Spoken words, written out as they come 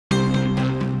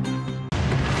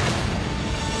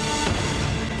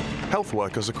Health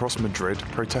workers across Madrid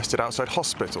protested outside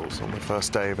hospitals on the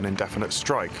first day of an indefinite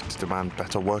strike to demand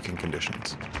better working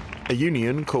conditions. A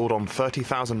union called on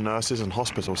 30,000 nurses and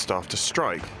hospital staff to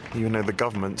strike, even though the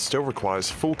government still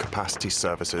requires full capacity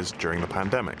services during the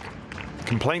pandemic.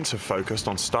 Complaints have focused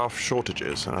on staff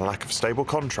shortages and a lack of stable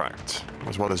contracts,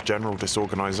 as well as general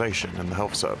disorganisation in the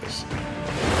health service.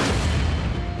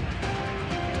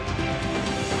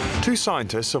 Two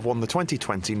scientists have won the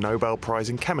 2020 Nobel Prize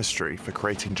in Chemistry for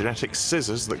creating genetic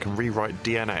scissors that can rewrite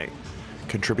DNA,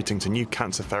 contributing to new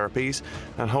cancer therapies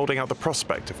and holding out the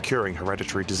prospect of curing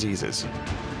hereditary diseases.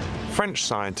 French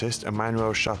scientist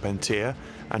Emmanuel Charpentier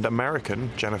and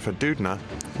American Jennifer Doudna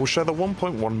will share the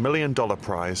 $1.1 million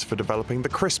prize for developing the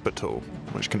CRISPR tool,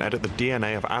 which can edit the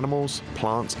DNA of animals,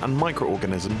 plants, and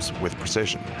microorganisms with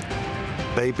precision.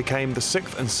 They became the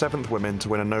 6th and 7th women to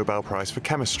win a Nobel Prize for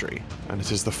chemistry, and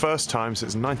it is the first time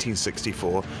since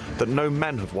 1964 that no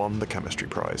men have won the chemistry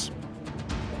prize.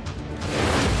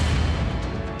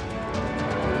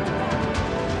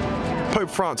 Pope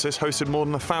Francis hosted more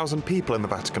than 1,000 people in the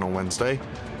Vatican on Wednesday,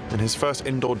 in his first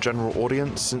indoor general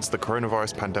audience since the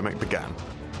coronavirus pandemic began.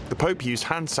 The Pope used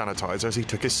hand sanitizer as he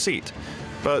took his seat,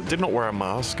 but did not wear a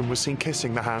mask and was seen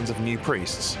kissing the hands of new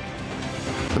priests.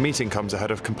 The meeting comes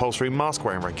ahead of compulsory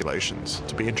mask-wearing regulations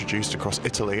to be introduced across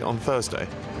Italy on Thursday.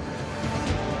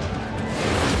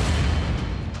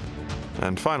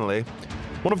 And finally,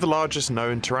 one of the largest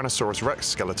known Tyrannosaurus rex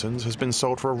skeletons has been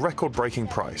sold for a record-breaking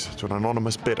price to an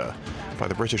anonymous bidder by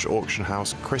the British auction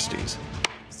house Christie's.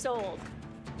 Sold.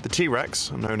 The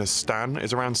T-Rex, known as Stan,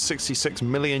 is around 66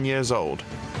 million years old,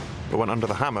 but went under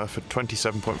the hammer for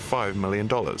 $27.5 million.